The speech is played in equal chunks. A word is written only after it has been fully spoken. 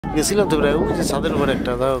গেছিলাম তো প্রায় ওই যে ছাদের উপর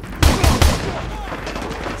একটা দাও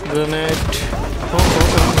গ্রেনেড।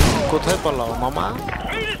 কোথায় পালাও মামা?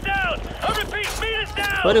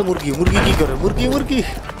 আরে মুরগি মুরগি কি করে? মুরগি মুরগি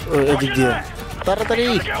এদিক দিয়ে তাড়াতাড়ি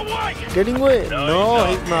getting way. No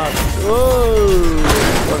hit not. O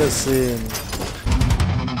what a scene.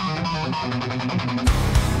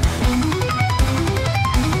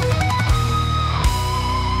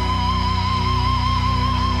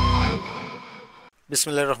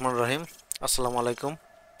 বিসমিল্লাহির রহমানির রহিম। আসসালামু আলাইকুম,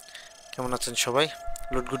 কেমন আছেন সবাই?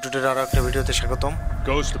 লুটগুডুটের আরো একটা ভিডিওতে স্বাগতম।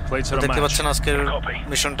 দেখতে পাচ্ছেন আজকের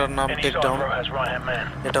মিশনটার নাম টেকডাউন।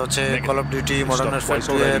 এটা হচ্ছে call of duty modern warfare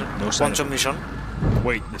 2 এর পঞ্চম মিশন।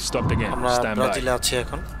 আমরা ব্রাজিলে আছি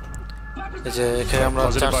এখন। এই যে এখানে আমরা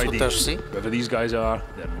চার্জ করতে আসছি,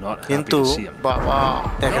 কিন্তু বাবা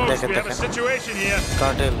দেখেন দেখেন দেখেন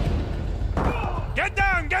কার্টেল।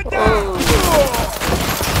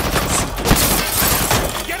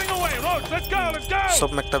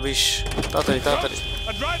 সব একটা বিশ তাড়াতাড়ি তাড়াতাড়ি।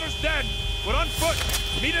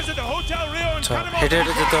 আচ্ছা হেঁটে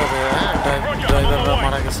হেঁটে যেতে হবে। হ্যাঁ ড্রাইভাররা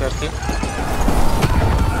মারা গেছে আর কি।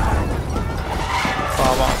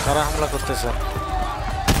 বাবা কারা হামলা করতেছে?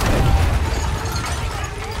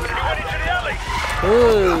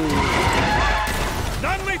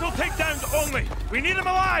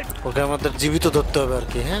 ওকে আমাদের জীবিত ধরতে হবে আর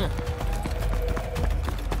কি। হ্যাঁ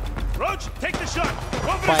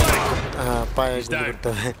পায়ে করতে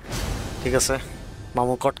হবে। ঠিক আছে,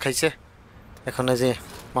 মামু কট খাইছে এখন। এই যে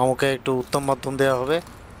মামুকে একটু উত্তম মাধ্যম দেওয়া হবে।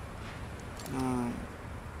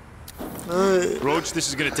 Roach, this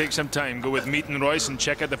is going to take some time. Go with Meat and Royce and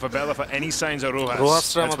check out the favela for any signs of Rojas.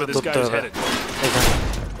 That's where this guy is headed.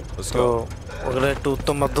 Let's go. ওগুলো একটু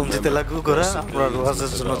উত্তম মাধ্যম দিতে লাগবে করে আমরা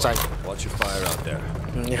রোহাসের জন্য চাই।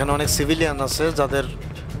 এখানে অনেক সিভিলিয়ান আছে যাদের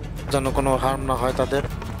যেন কোনো হার্ম না হয় তাদের,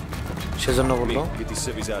 সেজন্য বললো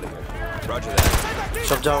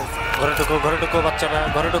সব যাও ঘরে ঢোকো বাচ্চারা,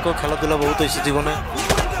 ঘরে ঢোকো। খেলাধুলা বহুত হয়েছে জীবনে।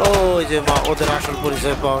 ও ওই যে মা ওদের আসল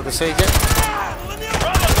পরিচয় পাওয়া গেছে। এই যে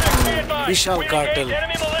বিশাল কার্টেল,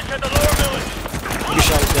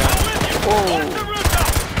 বিশাল গ্যাং। ও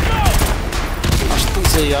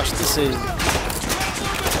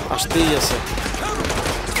আসতেই আছে।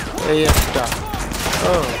 এই একটা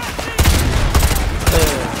ও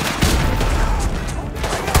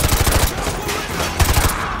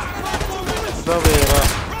এরা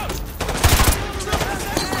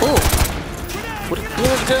ও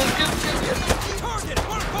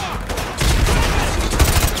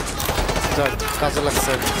কাজে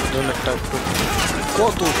লাগছে একটা একটু।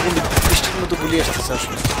 কত বৃষ্টির মতো গুলি আসতেছে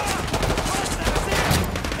আসলে।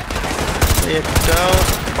 একটা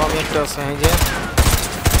পামি একটা আছে। হ্যাঁ যে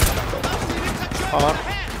আর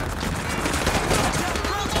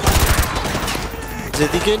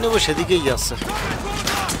যেদিকেই নেবো সেদিকেই আছে।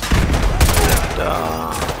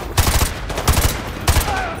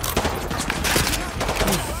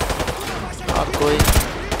 আর কই?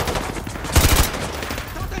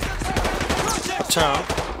 আচ্ছা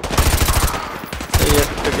এই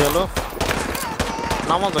একটা গেল।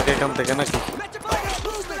 নামা যাক এখান থেকে নাকি?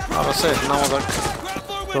 আর আছে নামা যাক।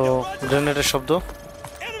 তো গ্রেনেডের শব্দ।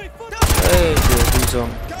 এই যে দুইজন,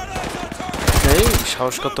 এই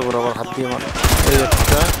সাহস কত বড়, আবার হাত দিয়ে মারে। এই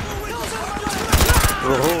একটা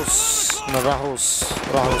রোহস না রাহুস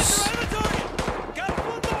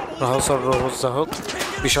আর রোহস, যা হোক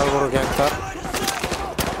বিশাল বড় গ্যাং তার।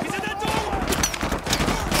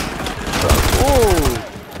 ও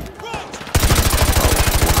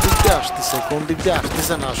কোন দিক দিয়ে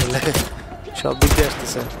আসতেছে না আসলে, সব দিক দিয়ে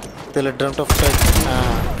আসতেছে। তেলের ড্রামটা ফুটাই।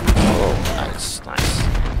 ও নাইস নাইস।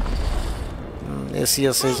 এসি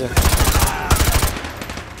আছে। এই যে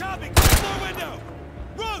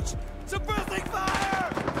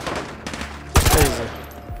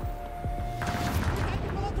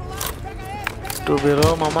একটু বেরো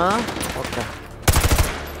মামা। ওকে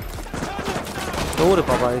ওরে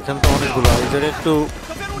বাবা এখানে তো অনেকগুলো। এই জায়গায় একটু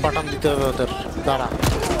বাটাম দিতে হবে ওদের। দাঁড়া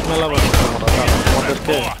মেলা বাটাম আমরা, দাঁড়া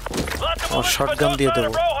আমাদেরকে শটগান দিয়ে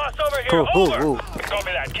দেবো।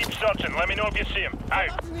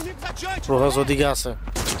 রোহাস ওদিকে আছে।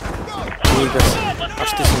 ঠিক আছে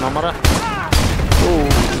আসতেছি মামারা। ও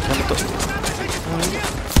এখানে তো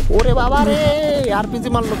ওরে বাবা রে, আরপিজি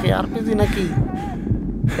মারলো কে? আরপিজি নাকি?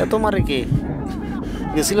 এত মারে কে?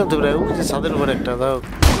 গেছিলাম তো প্রায় ওই যে ছাদের উপর একটা দাও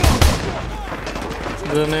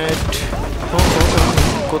গ্রেনেড।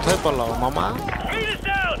 কোথায় পালাও মামা?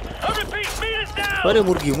 আরে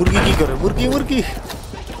মুরগি মুরগি কি করে? মুরগি মুরগি।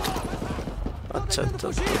 আচ্ছা আচ্ছা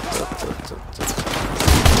আচ্ছা।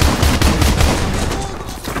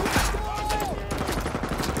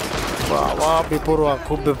 বাবা বেপরোয়া,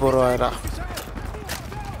 খুব বেপরোয়া এরা।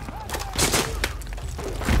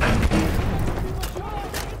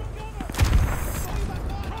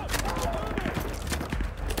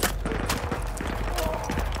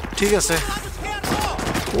 ঠিক আছে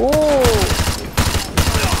ও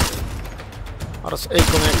আর এই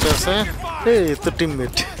কোন একটা আছে এই তো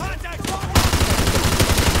টিমমেট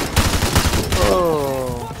ও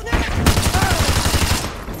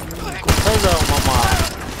কোথায় যাও মামা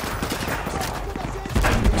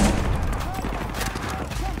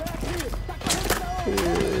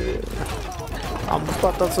আম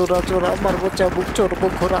পাতা চোরা চোরা মারবো চাবুক চড়বো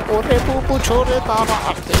ঘোরা ওরে বুবু ছোড়ে তারা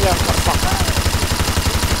আসতে আমার পাতা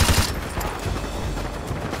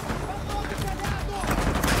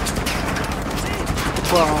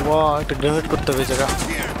বাবা একটা গ্রেনেড করতে হবে জায়গা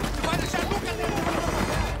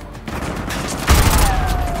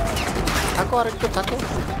থাকো আর একটু থাকো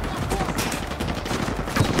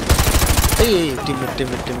এই টিমমেট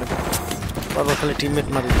টিমমেট টিমমেট বাবা খালি টিমমেট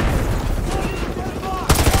মারি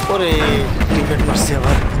ওরে টিমমেট মারছি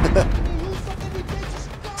আবার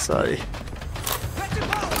সরি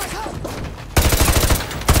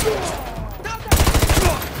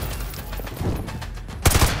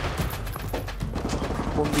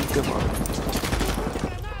কোন দিক দিয়ে মার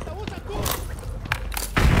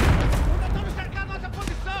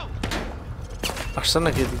আসছে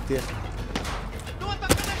নাকি এদিক দিয়ে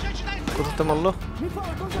কোথাতে মারলো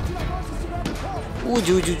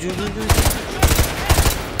উজু উজু উজু উজু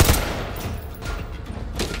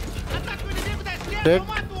ডেড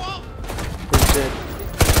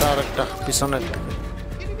তার একটা পিছনে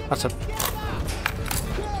আচ্ছা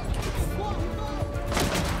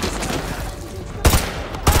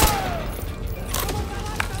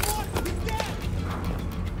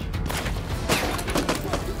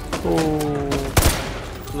ও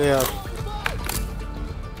প্লেয়ার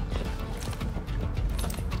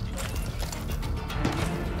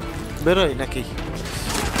বেরোয় নাকি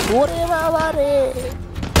ওরে বাবা রে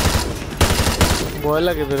ভয়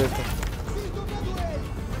লাগে বেরোতে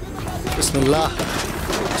বিসমিল্লাহ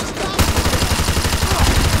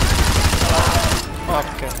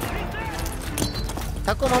ওকে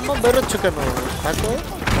থাকো মাম্মা বেরোচ্ছ কেন থাকো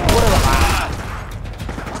ওরে বাবা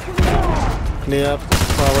প্লেয়ার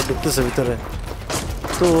আবার ঢুকতেছে ভিতরে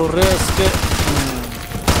তো রে আজকে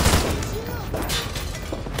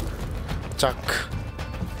চাক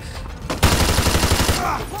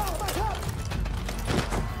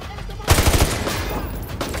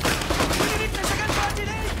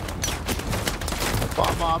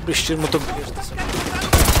বাবা বৃষ্টির মতো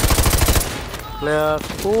প্লেয়ার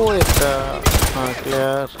ও একটা হ্যাঁ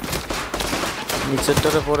প্লেয়ার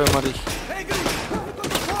নিচেরটারে পরে মারি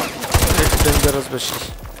ডেঞ্জারাস বেশি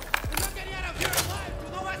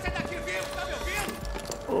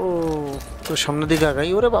ও তো সামনের দিকে আগাই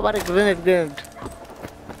ওরে বাবার গ্রেনেড গ্রেনেড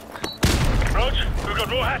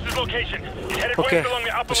ওকে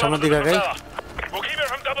তো সামনের দিকে আগাই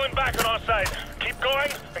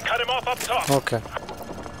okay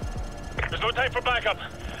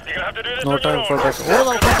no time for back ওরে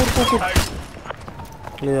বাবা কুকুর কুকুর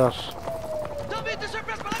ক্লিয়ার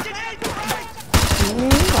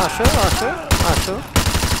আসো আসো আসো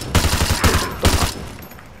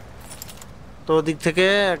তো দিক থেকে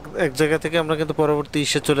এক জায়গা থেকে আমরা কিন্তু পরবর্তী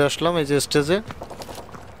ইসে চলে আসলাম এই যে স্টেজে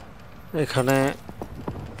এখানে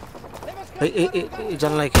এই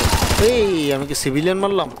জানলাই কে এই আমি কি সিভিলিয়ান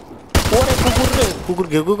মারলাম ওরে কুকুর রে কুকুর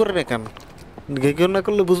ঘেঘু করে না কেন ঘেঘু না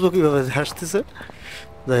করলে বুঝবো কিভাবে আসতেছে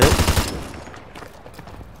যাই হোক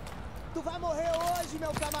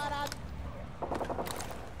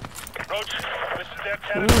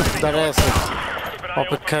দাঁড়ায় আছে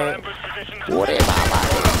অপেক্ষায় ওরে বাবা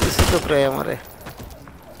কিছু তো প্রায় আমারে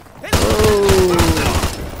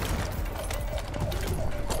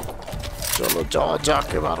চলো যাওয়া যাক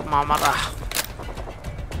এবার মামারা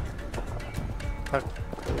থাক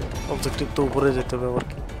অবজেক্টিভ তো উপরে যেতে হবে আবার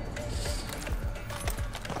কি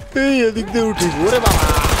এই এদিক দিয়ে উঠি ওরে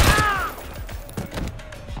বাবা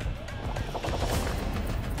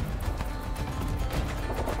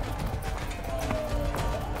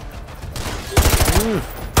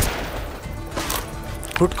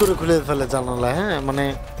হুট করে খুলে ফেলে জানালা হ্যাঁ মানে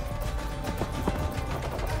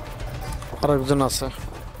আরেকজন আছে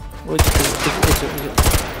ওই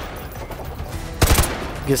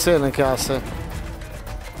গেছে নাকি আছে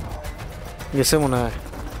গেছে মনে হয়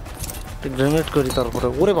গ্রেনেড করি তারপরে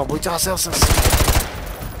ওরে বাবা ওই আছে আছে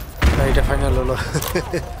এটা ফাইনাল হলো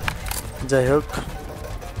যাই হোক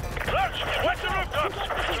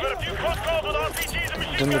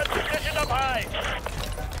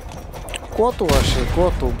কত আসে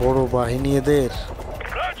কত বড় বাহিনী এদের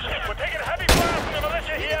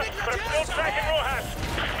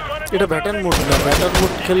এটা ব্যাটন মোড না ব্যাটন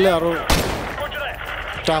মোড খেললে আরো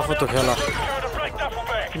টাফ হতো খেলা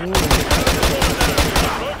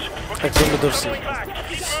একজনকে ধরছি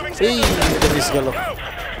এই এটা মিস গেল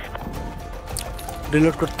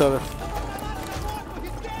রিলোড করতে হবে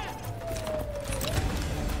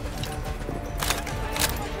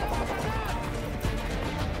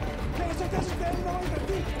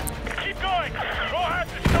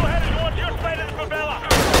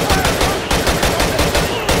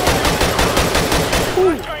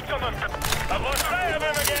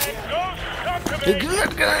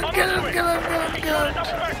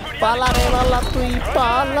পালা রে পালা তুই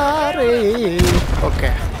পালা রে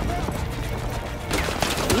ওকে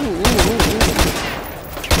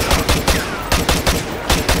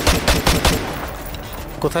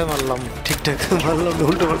কোথায় মারলাম ঠিকঠাক মারলাম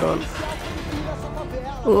উল্টো পাল্টা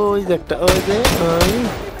ওই যে একটা ওই যে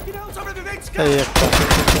এই একটা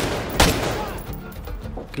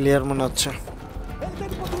ক্লিয়ার মনে হচ্ছে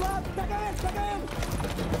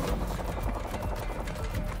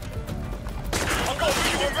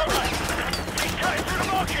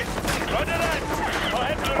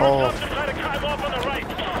Oh.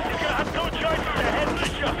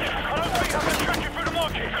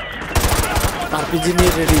 RPG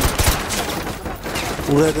নিয়ে রেডি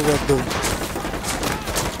উড়াই দেবে একদম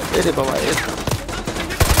এরে বাবা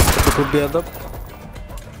খুব বেয়াদব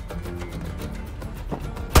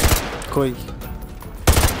কই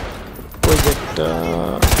ওই যে একটা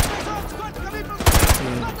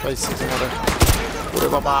পাইছি তোমার ওরে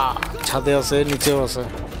বাবা ছাদে আছে নিচেও আছে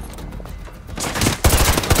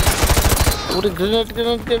ওরে গ্রেনেড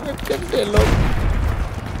এলো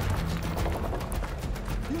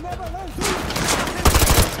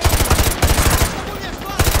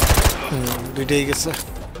দুইটাই গেছে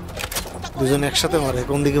দুজন একসাথে মারে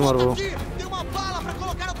কোন দিকে মারবো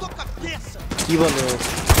কি বলো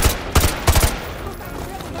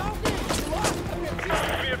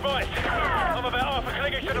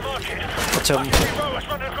আচ্ছা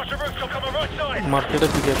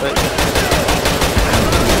মার্কেটের দিকে তাই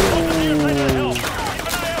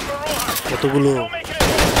কতগুলো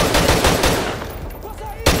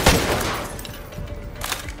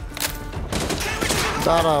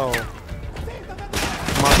দাঁড়াও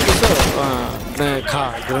মারতেছ খা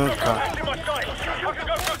গ্রেনেড খা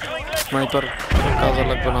স্নাইপার কাজে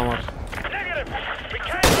লাগবে না আমার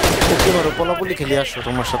ওকে মারো পলাপলি খেলে আসো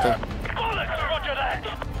তোমার সাথে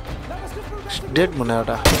ডেড মনে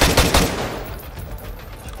ওটা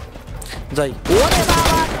যাই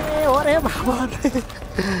ওরে বাবা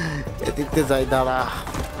এদিকে যাই দাঁড়া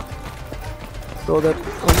তোদের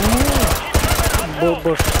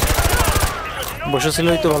বসেছিল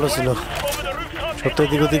তো ভালো ছিল সত্য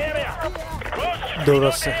এদিক ওদিক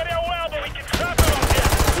দৌড়াচ্ছে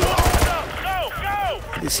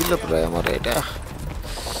দিছিল প্রায় আমার এটা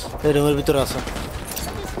এই রুমের ভিতরে আছে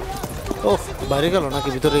ও বাইরে গেল নাকি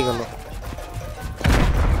ভিতরেই গেল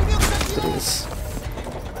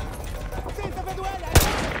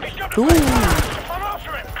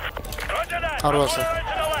আরো আছে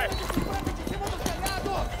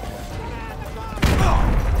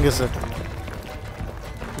গেছে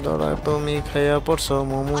দাঁড়া তুমি খাইয়া পড়ছো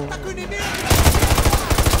মোমো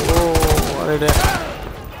ও আরে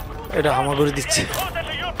এটা হামাগুড়ি দিচ্ছে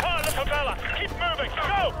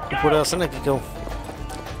উপরে আছে নাকি কেউ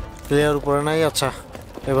প্লেয়ার উপরে নাই আচ্ছা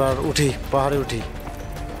এবার উঠি পাহাড়ে উঠি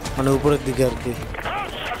মানে উপরের দিকে আর কি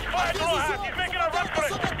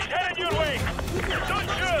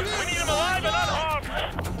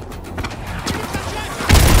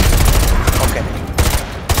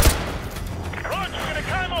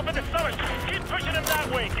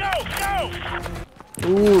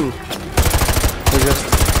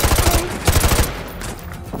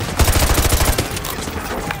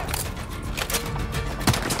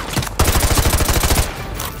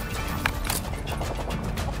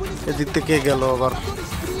এদিক থেকে গেল আবার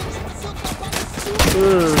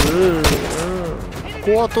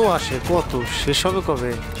কত আসে কত শেষ হবে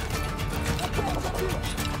কবে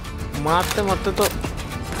মারতে মারতে তো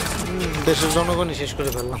দেশের জনগণই শেষ করে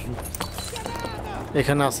ফেললাম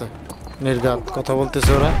এখানে আছে নির্ঘাত কথা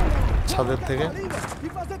বলতেছে ওরা ছাদের থেকে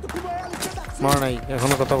মার নাই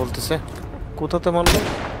এখনো কথা বলতেছে কোথাতে মারলো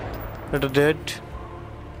এটা ডেড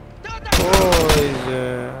ওই যে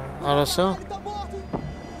আর আছে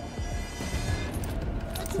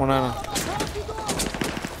মনে হয় না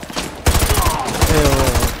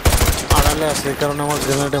আড়ালে আছে এই কারণে আমার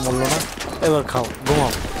গ্রেনেডে মরলো না এবার খাও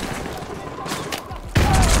ঘুমাও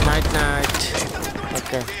নাইট নাইট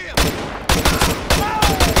ওকে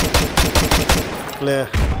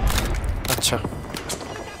আচ্ছা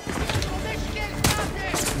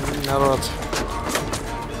আরো আছে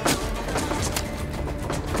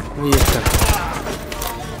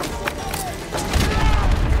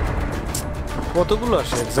কতগুলো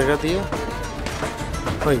আসে এক জায়গা দিয়ে?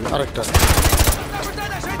 ওই আরেকটা।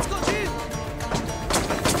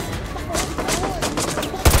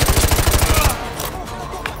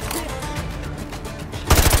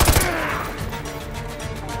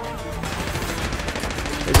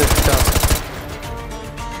 এই যে একটা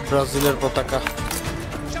ব্রাজিলের পতাকা।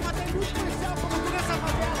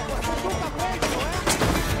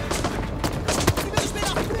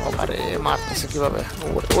 আরে মারতেছে কিভাবে?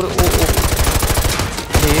 ওরে ওরে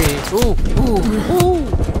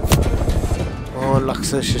ও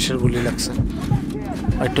লাগছে, শেষের গুলি লাগছে।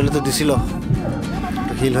 আইটলে তো দিছিল,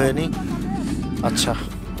 হিল হয়নি। আচ্ছা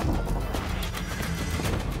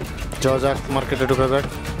যাওয়া যাক, মার্কেটে ঢোকা যাক।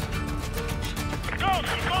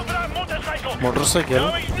 মোটরসাইকেল?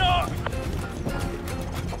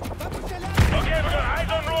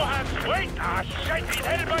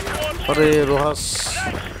 আরে রোহাস,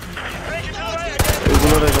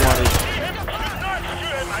 এগুলো রেখে মারি।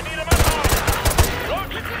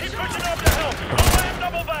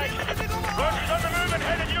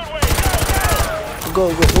 গো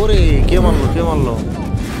গো, ওরে কে মারলো, কে মারলো?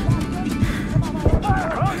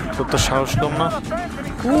 তোর তো সাহস কম না।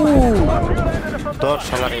 ধর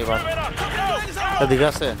শালার, এবার এদিকে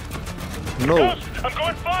আছে। নো,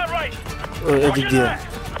 এদিক দিয়ে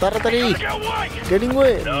তাড়াতাড়ি। Getting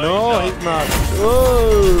way. No, hit not. O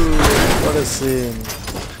what a sin.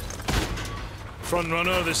 Front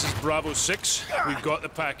runner, this is Bravo 6. We've got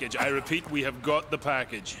the package. I repeat, we have got the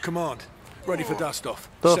package. Command, ready for dust off.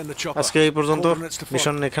 তো Send the chopper. আজকে এই পর্যন্ত,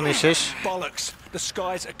 mission এখানেই শেষ। Bollocks. The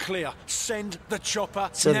skies are clear. Send the chopper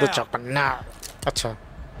Send the now. chopper now. আচ্ছা,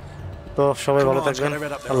 তো সবাই ভালো থাকবেন।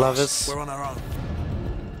 আল্লাহ হাফেজ। We're on our own.